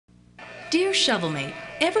Dear Shovelmate,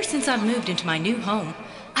 ever since I've moved into my new home,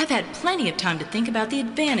 I've had plenty of time to think about the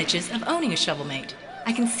advantages of owning a Shovelmate.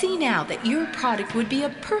 I can see now that your product would be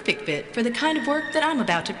a perfect fit for the kind of work that I'm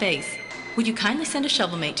about to face. Would you kindly send a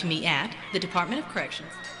Shovelmate to me at the Department of Corrections?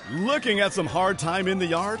 Looking at some hard time in the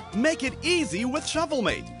yard? Make it easy with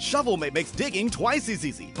Shovelmate. Shovelmate makes digging twice as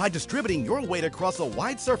easy by distributing your weight across a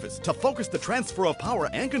wide surface to focus the transfer of power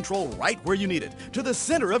and control right where you need it, to the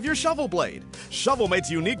center of your shovel blade.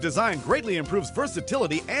 Shovelmate's unique design greatly improves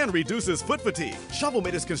versatility and reduces foot fatigue.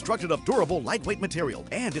 Shovelmate is constructed of durable, lightweight material,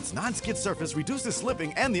 and its non-skid surface reduces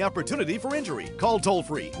slipping and the opportunity for injury. Call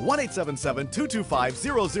toll-free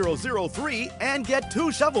 1-877-225-0003 and get 2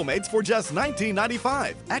 Shovelmates for just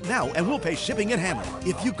 $19.95. Act now and we'll pay shipping and handling.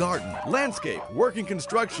 If you garden, landscape, work in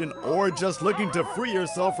construction, or just looking to free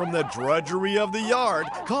yourself from the drudgery of the yard,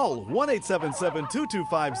 call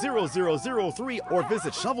 1-877-225-0003 or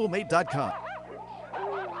visit shovelmate.com.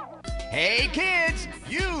 Hey kids,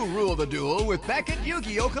 you rule the duel with Beckett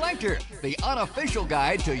Yu-Gi-Oh! Collector, the unofficial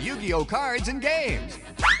guide to Yu-Gi-Oh! Cards and games.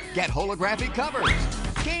 Get holographic covers,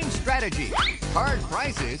 game strategy, card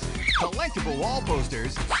prices, collectible wall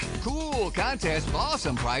posters, cool contests,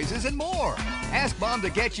 awesome prizes, and more. Ask Mom to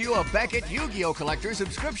get you a Beckett Yu-Gi-Oh! Collector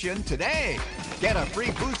subscription today. Get a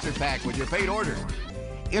free booster pack with your paid order.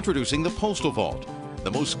 Introducing the Postal Vault,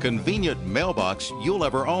 the most convenient mailbox you'll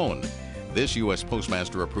ever own. This U.S.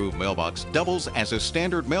 Postmaster approved mailbox doubles as a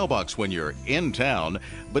standard mailbox when you're in town,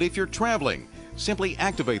 but if you're traveling, simply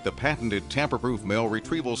activate the patented tamper-proof mail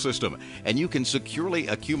retrieval system and you can securely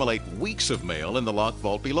accumulate weeks of mail in the locked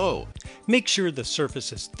vault below. Make sure the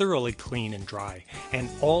surface is thoroughly clean and dry, and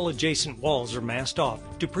all adjacent walls are masked off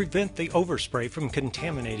to prevent the overspray from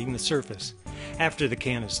contaminating the surface. After the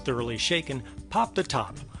can is thoroughly shaken, pop the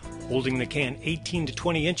top. Holding the can 18 to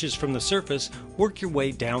 20 inches from the surface, work your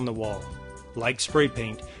way down the wall. Like spray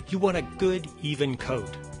paint, you want a good, even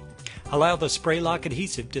coat. Allow the spray lock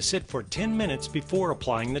adhesive to sit for 10 minutes before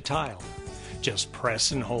applying the tile. Just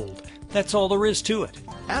press and hold. That's all there is to it.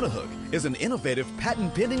 Adhook is an innovative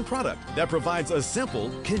patent-pending product that provides a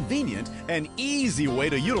simple, convenient, and easy way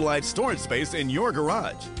to utilize storage space in your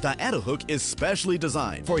garage. The Adhook is specially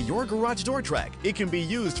designed for your garage door track. It can be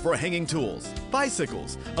used for hanging tools,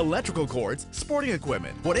 bicycles, electrical cords, sporting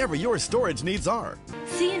equipment, whatever your storage needs are.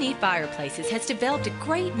 C&E Fireplaces has developed a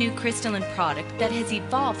great new crystalline product that has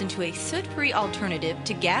evolved into a soot-free alternative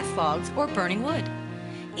to gas logs or burning wood.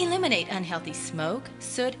 Eliminate unhealthy smoke,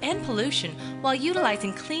 soot, and pollution while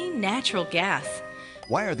utilizing clean, natural gas.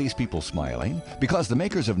 Why are these people smiling? Because the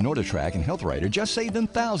makers of NordiTrack and HealthWriter just saved them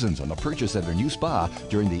thousands on the purchase of their new spa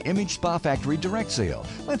during the Image Spa Factory Direct sale.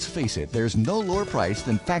 Let's face it, there's no lower price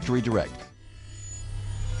than Factory Direct.